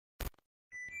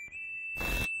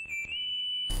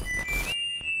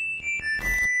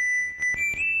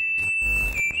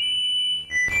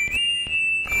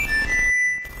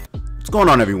going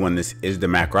on, everyone? This is the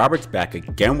Mac Roberts back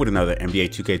again with another NBA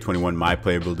 2K21 My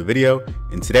Player Builder video,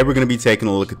 and today we're going to be taking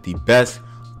a look at the best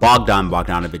Bogdan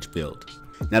Bogdanovic build.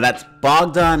 Now that's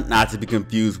Bogdan, not to be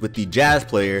confused with the Jazz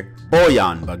player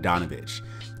Bojan Bogdanovic.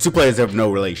 Two players have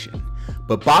no relation.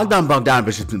 But Bogdan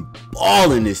Bogdanovic has been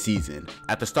balling this season.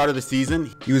 At the start of the season,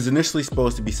 he was initially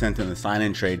supposed to be sent in a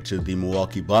sign-in trade to the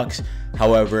Milwaukee Bucks.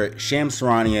 However, Shams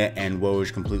Charania and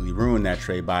Woj completely ruined that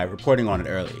trade by reporting on it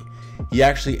early. He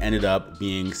actually ended up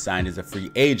being signed as a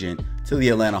free agent to the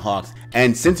Atlanta Hawks.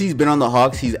 And since he's been on the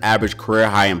Hawks, he's averaged career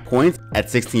high in points at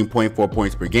 16.4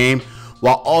 points per game,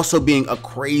 while also being a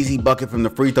crazy bucket from the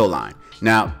free throw line.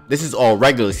 Now, this is all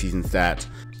regular season stats.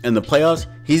 In the playoffs,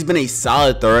 he's been a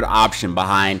solid third option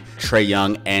behind Trae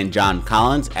Young and John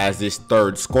Collins as this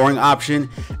third scoring option,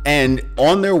 and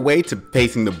on their way to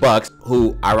pacing the Bucks,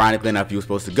 who ironically enough he was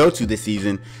supposed to go to this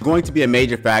season, going to be a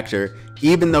major factor,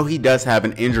 even though he does have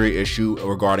an injury issue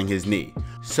regarding his knee.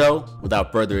 So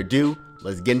without further ado,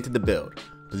 let's get into the build.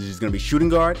 Position is going to be shooting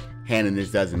guard. Hand in this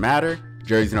doesn't matter.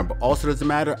 Jersey number also doesn't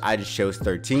matter. I just chose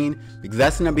 13 because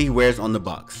that's the number he wears on the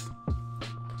Bucks.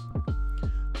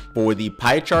 For the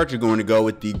pie chart, you're going to go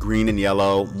with the green and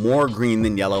yellow, more green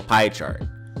than yellow pie chart.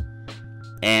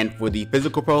 And for the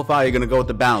physical profile, you're going to go with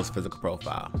the balanced physical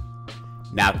profile.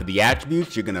 Now for the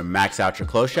attributes, you're going to max out your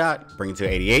close shot, bring it to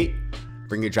 88,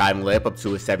 bring your driving layup up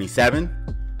to a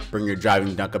 77, bring your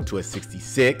driving dunk up to a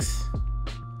 66,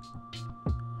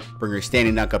 bring your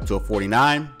standing dunk up to a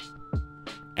 49,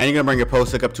 and you're going to bring your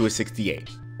post hook up to a 68.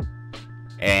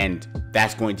 And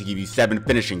that's going to give you 7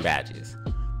 finishing badges.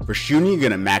 For shooting, you're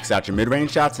going to max out your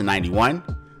mid-range shots to 91,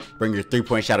 bring your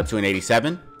three-point shot up to an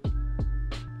 87,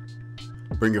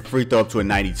 bring your free throw up to a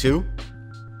 92,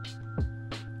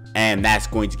 and that's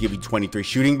going to give you 23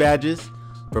 shooting badges.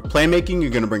 For playmaking, you're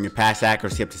going to bring your pass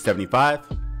accuracy up to 75,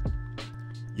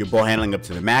 your ball handling up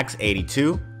to the max,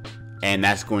 82, and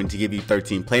that's going to give you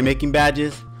 13 playmaking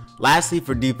badges. Lastly,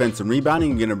 for defense and rebounding,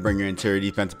 you're going to bring your interior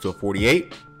defense up to a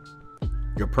 48,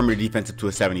 your perimeter defense up to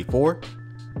a 74,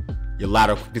 your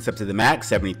lateral quickness up to the max,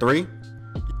 73. You're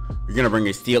going to bring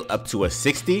your steal up to a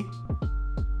 60.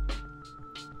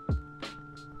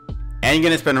 And you're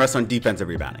going to spend the rest on defensive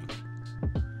rebounding.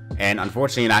 And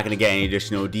unfortunately, you're not going to get any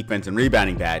additional defense and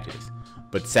rebounding badges.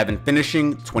 But 7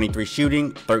 finishing, 23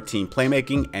 shooting, 13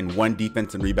 playmaking, and 1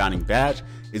 defense and rebounding badge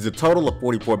is a total of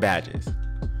 44 badges.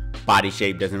 Body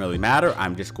shape doesn't really matter.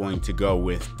 I'm just going to go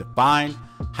with defined.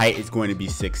 Height is going to be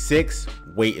 6'6".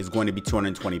 Weight is going to be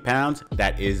 220 pounds.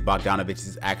 That is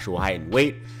Bogdanovic's actual height and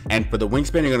weight. And for the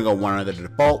wingspan, you're going to go one under the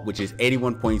default, which is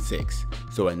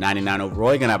 81.6. So at 99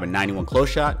 overall, you're going to have a 91 close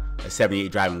shot, a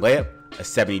 78 driving layup, a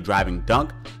 70 driving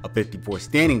dunk, a 54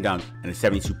 standing dunk, and a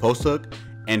 72 post hook.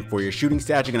 And for your shooting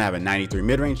stats, you're going to have a 93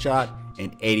 mid-range shot,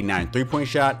 an 89 three-point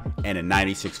shot, and a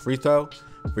 96 free throw.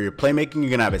 For your playmaking, you're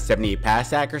going to have a 78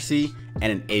 pass accuracy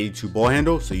and an 82 ball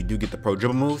handle, so you do get the pro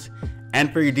dribble moves.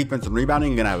 And for your defense and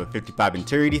rebounding, you're going to have a 55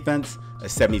 interior defense, a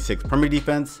 76 perimeter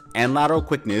defense, and lateral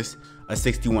quickness, a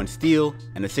 61 steal,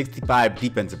 and a 65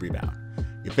 defensive rebound.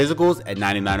 Your physicals at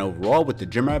 99 overall with the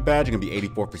gym rat badge are going to be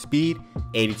 84 for speed,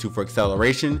 82 for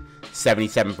acceleration,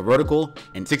 77 for vertical,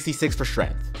 and 66 for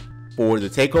strength. For the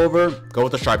takeover, go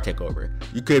with the sharp takeover.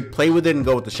 You could play with it and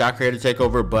go with the shot creator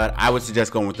takeover, but I would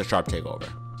suggest going with the sharp takeover.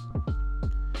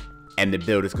 And the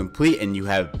build is complete, and you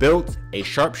have built a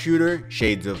sharpshooter,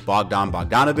 shades of Bogdan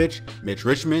Bogdanovic, Mitch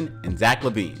Richmond, and Zach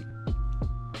LaVine.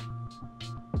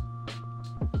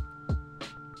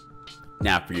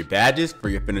 Now for your badges, for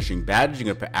your finishing badges, you're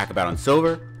going to put Acrobat on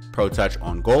silver, Pro Touch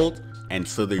on gold, and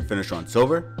Slithery Finish on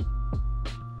silver.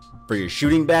 For your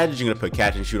shooting badges, you're going to put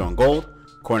Catch and Shoot on gold,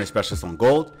 Corner Specialist on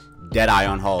gold, Deadeye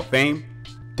on Hall of Fame,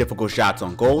 Difficult Shots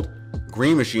on gold,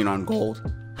 Green Machine on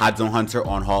gold, Hot Zone Hunter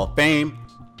on Hall of Fame,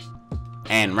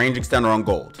 and Range Extender on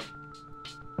gold.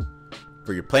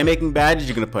 For your playmaking badges,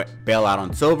 you're going to put Bailout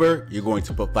on silver, you're going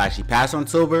to put Flashy Pass on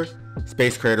silver,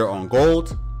 Space Creator on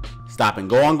gold, Stop and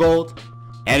Go on gold,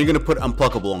 and you're going to put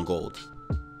Unpluckable on gold.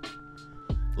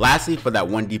 Lastly, for that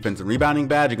 1 defense and rebounding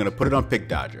badge, you're going to put it on Pick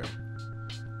Dodger.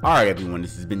 Alright everyone,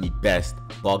 this has been the best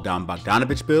Bogdan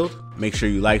Bogdanovic build. Make sure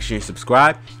you like, share, and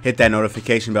subscribe. Hit that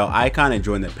notification bell icon and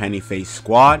join the Penny Face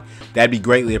squad. That'd be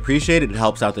greatly appreciated. It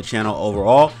helps out the channel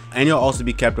overall. And you'll also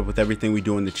be kept up with everything we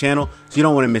do in the channel, so you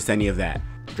don't want to miss any of that.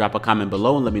 Drop a comment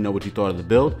below and let me know what you thought of the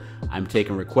build. I'm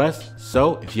taking requests,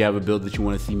 so if you have a build that you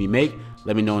want to see me make,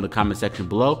 let me know in the comment section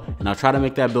below, and I'll try to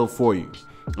make that build for you.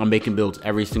 I'm making builds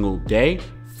every single day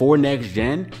for next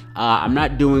gen. I'm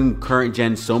not doing current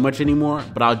gen so much anymore,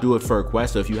 but I'll do it for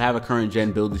request. So if you have a current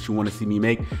gen build that you want to see me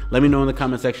make, let me know in the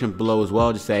comment section below as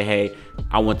well. Just say, hey,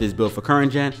 I want this build for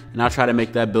current gen, and I'll try to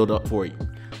make that build up for you.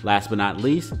 Last but not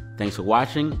least, thanks for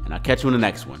watching, and I'll catch you in the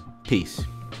next one. Peace.